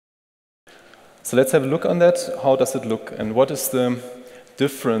So let's have a look on that. How does it look, and what is the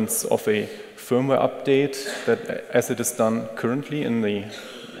difference of a firmware update that, as it is done currently in the,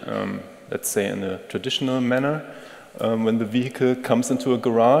 let's say, in a traditional manner? When the vehicle comes into a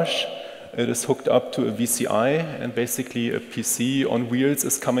garage, it is hooked up to a VCI, and basically a PC on wheels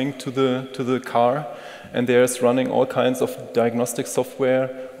is coming to the car, and there's running all kinds of diagnostic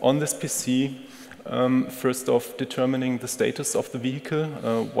software on this PC. First off, determining the status of the vehicle,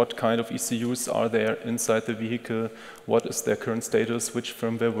 what kind of ECUs are there inside the vehicle, what is their current status, which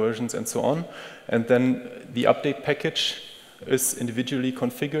firmware versions, and so on. And then the update package is individually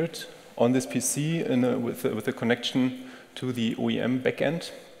configured on this PC with a connection to the OEM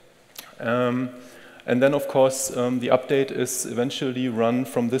backend. And then, of course, the update is eventually run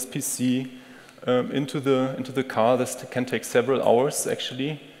from this PC into the car. This can take several hours,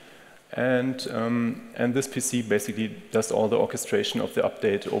 actually. And this PC basically does all the orchestration of the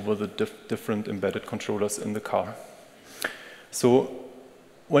update over the different embedded controllers in the car. So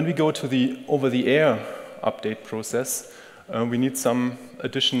when we go to the over-the-air update process, we need some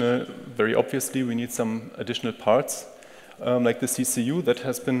additional, very obviously, we need some additional parts, like the CCU that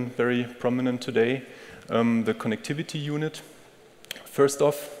has been very prominent today, the connectivity unit. First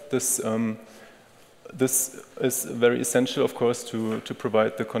off, this is very essential, of course, to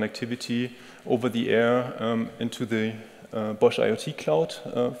provide the connectivity over the air into the Bosch IoT cloud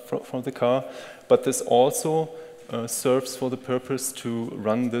from the car. But this also serves for the purpose to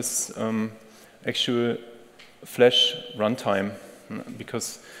run this actual flash runtime,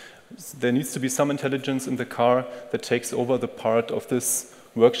 because there needs to be some intelligence in the car that takes over the part of this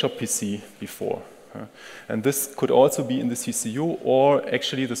workshop PC before. And this could also be in the CCU, or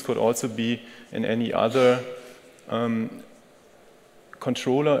actually this could also be in any other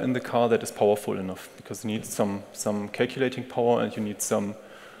controller in the car that is powerful enough, because you need some calculating power, and you need some,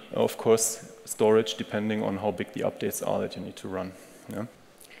 of course, storage depending on how big the updates are that you need to run. Yeah?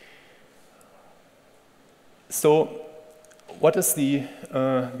 So what is the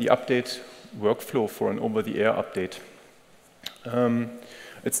update workflow for an over-the-air update?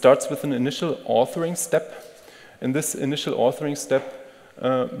 It starts with an initial authoring step. In this initial authoring step,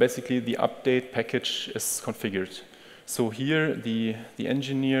 basically the update package is configured. So here the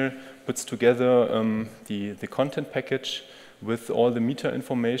engineer puts together the content package with all the meter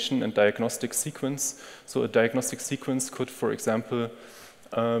information and diagnostic sequence. So a diagnostic sequence could, for example,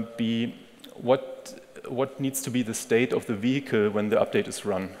 be what needs to be the state of the vehicle when the update is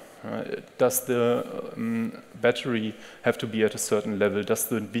run. Does the battery have to be at a certain level? Does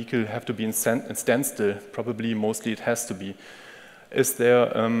the vehicle have to be in standstill? Probably, mostly it has to be. Is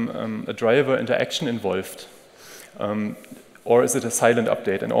there a driver interaction involved? Or is it a silent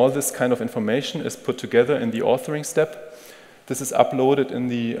update? And all this kind of information is put together in the authoring step. This is uploaded in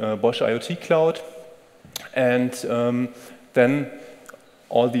the Bosch IoT cloud. And then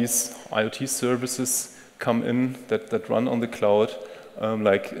all these IoT services come in that run on the cloud,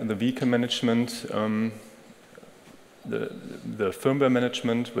 like the vehicle management, the firmware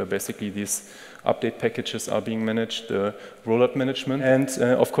management, where basically these update packages are being managed, the rollout management, and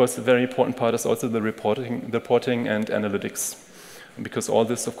of course the very important part is also the reporting and analytics, because all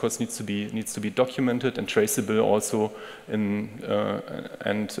this of course needs to be documented and traceable also, and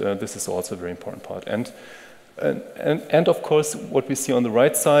this is also a very important part. And of course what we see on the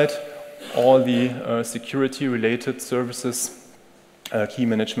right side, all the security related services, key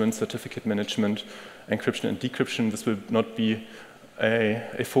management, certificate management, encryption and decryption. This will not be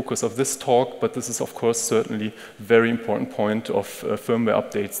a focus of this talk, but this is of course certainly a very important point of firmware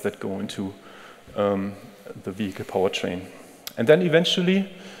updates that go into the vehicle powertrain. And then eventually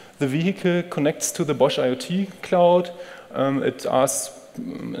the vehicle connects to the Bosch IoT cloud. It asks,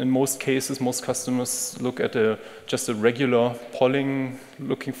 in most cases, most customers look at just a regular polling,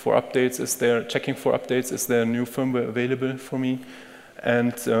 looking for updates. Checking for updates? Is there new firmware available for me?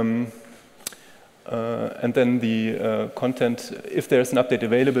 And then the content, if there's an update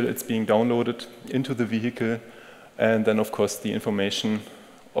available, it's being downloaded into the vehicle, and then of course the information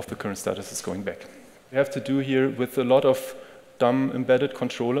of the current status is going back. We have to do here with a lot of dumb embedded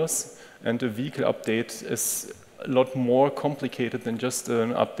controllers, and a vehicle update is a lot more complicated than just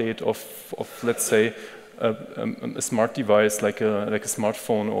an update of let's say a smart device like a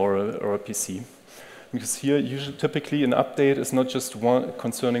smartphone or a PC. Because here, typically, an update is not just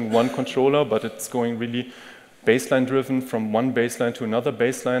concerning one controller, but it's going really baseline driven from one baseline to another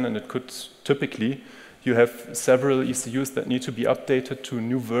baseline, and it could typically you have several ECUs that need to be updated to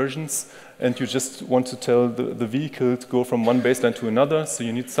new versions, and you just want to tell the vehicle to go from one baseline to another, so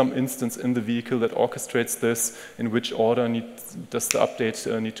you need some instance in the vehicle that orchestrates this, in which order does the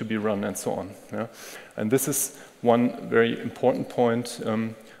update need to be run, and so on. Yeah? And this is one very important point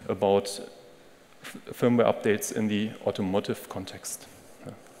about firmware updates in the automotive context.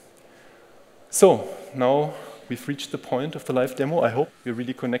 Yeah. So now we've reached the point of the live demo. I hope we're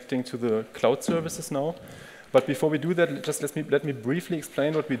really connecting to the cloud services now. But before we do that, just let me briefly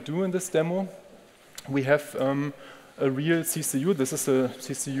explain what we do in this demo. We have a real CCU. This is a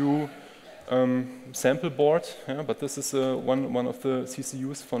CCU sample board, yeah, but this is one of the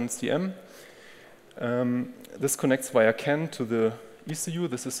CCUs from CM. This connects via CAN to the ECU.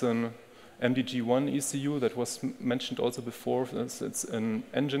 This is an MDG1 ECU that was mentioned also before. It's an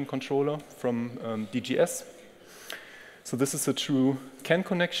engine controller from DGS. So this is a true CAN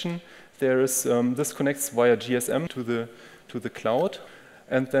connection. There is this connects via GSM to the cloud,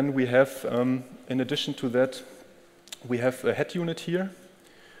 and then we have, in addition to that, we have a head unit here.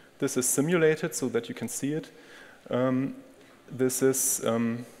 This is simulated so that you can see it. This is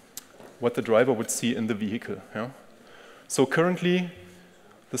what the driver would see in the vehicle. Yeah? So currently,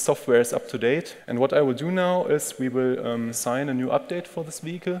 the software is up to date, and what I will do now is we will assign a new update for this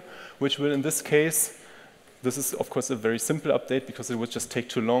vehicle, which will, in this case, this is of course a very simple update because it would just take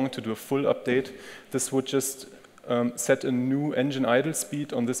too long to do a full update. This would just set a new engine idle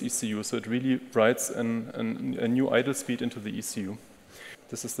speed on this ECU, so it really writes a new idle speed into the ECU.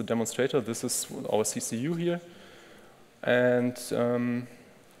 This is the demonstrator. This is our CCU here, and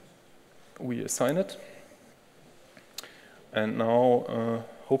we assign it. And now,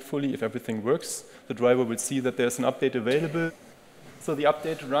 hopefully, if everything works, the driver will see that there's an update available. So the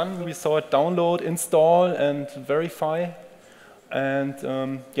update run, we saw it download, install, and verify. And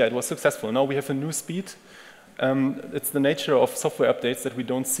yeah, it was successful. Now we have a new speed. It's the nature of software updates that we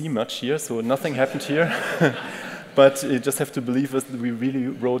don't see much here, so nothing happened here. But you just have to believe us that we really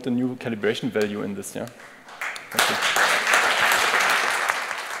wrote a new calibration value in this. Yeah. Thank you.